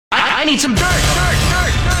I need some dirt.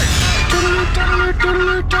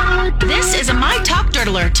 This is a My Talk Dirt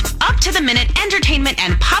Alert. Up-to-the-minute entertainment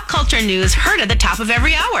and pop culture news heard at the top of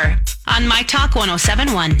every hour on My Talk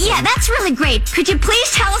 107.1. Yeah, that's really great. Could you please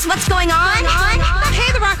tell us what's going on?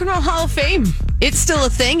 Hey, the Rock and Roll Hall of Fame. It's still a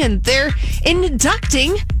thing, and they're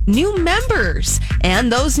inducting new members.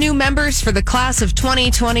 And those new members for the class of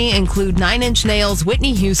 2020 include 9 Inch Nails,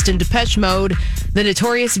 Whitney Houston, Depeche Mode, the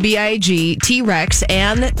Notorious B.I.G, T-Rex,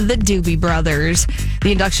 and the Doobie Brothers.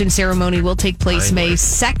 The induction ceremony will take place May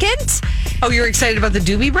 2nd. Oh, you're excited about the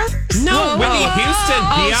Doobie Brothers? No, Whitney Houston,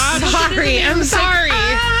 B.I.G. I'm sorry.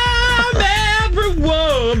 I'm every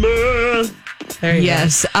woman. There you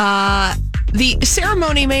Yes. The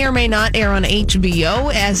ceremony may or may not air on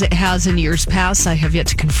HBO, as it has in years past. I have yet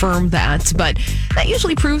to confirm that, but that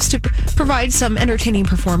usually proves to provide some entertaining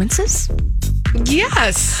performances. go.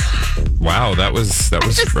 Yes. Wow, that was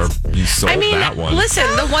you sold that one. Listen,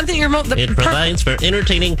 the one thing It provides for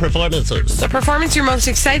entertaining performances. the performance you're most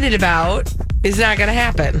excited about is not going to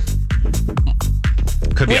happen.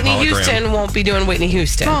 Could be Whitney a hologram. Houston won't be doing Whitney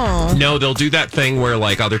Houston. Oh. No, they'll do that thing where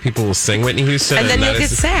like other people will sing Whitney Houston, And then that you'll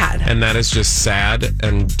get is- sad. and that is just sad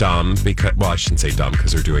and dumb because I shouldn't say dumb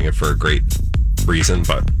because they're doing it for a great reason,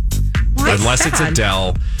 but Why unless it's sad?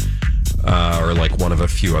 Adele or like one of a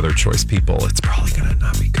few other choice people, it's probably gonna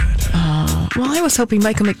not be good. Well, I was hoping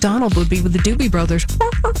Michael McDonald would be with the Doobie Brothers.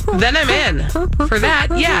 Then I'm in. For that,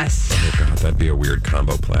 yes. Oh god, that'd be a weird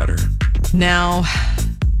combo platter. Now,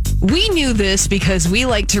 we knew this because we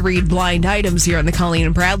like to read blind items here on the Colleen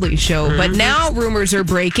and Bradley show, but now rumors are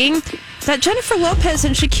breaking that Jennifer Lopez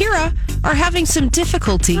and Shakira are having some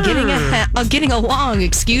difficulty getting along,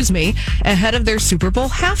 ahead of their Super Bowl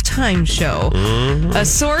halftime show. A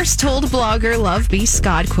source told blogger Love B.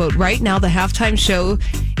 Scott, quote, "Right now the halftime show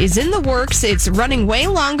is in the works. It's running way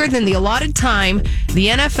longer than the allotted time. The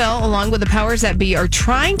NFL, along with the powers that be, are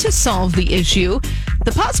trying to solve the issue.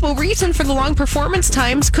 The possible reason for the long performance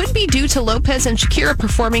times could be due to Lopez and Shakira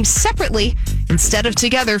performing separately instead of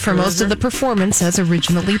together for most of the performance as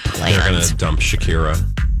originally planned." They're gonna dump Shakira.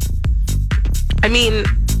 I mean,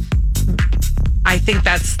 I think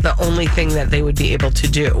that's the only thing that they would be able to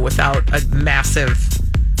do without a massive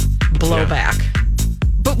blowback.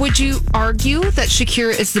 But would you argue that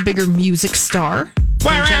Shakira is the bigger music star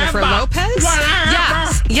than Jennifer Lopez?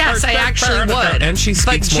 Yes, I actually would. And she But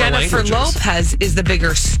speaks more Jennifer languages. Lopez is the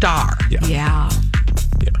bigger star. Yeah.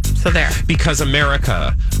 So there. Because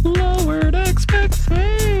America lowered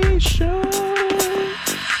expectations.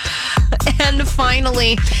 And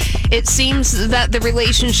finally, it seems that the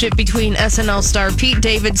relationship between SNL star Pete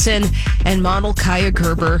Davidson and model Kaya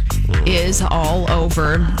Gerber is all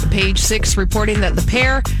over. Page 6 reporting that the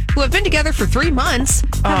pair, who have been together for 3 months,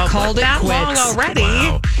 have called it that quits. long already.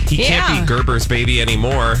 Wow. He can't be Gerber's baby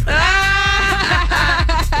anymore. See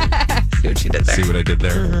what you did there. See what I did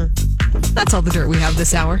there? That's all the dirt we have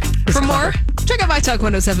this hour. For more, check out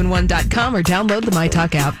mytalk1071.com or download the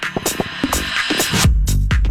MyTalk app.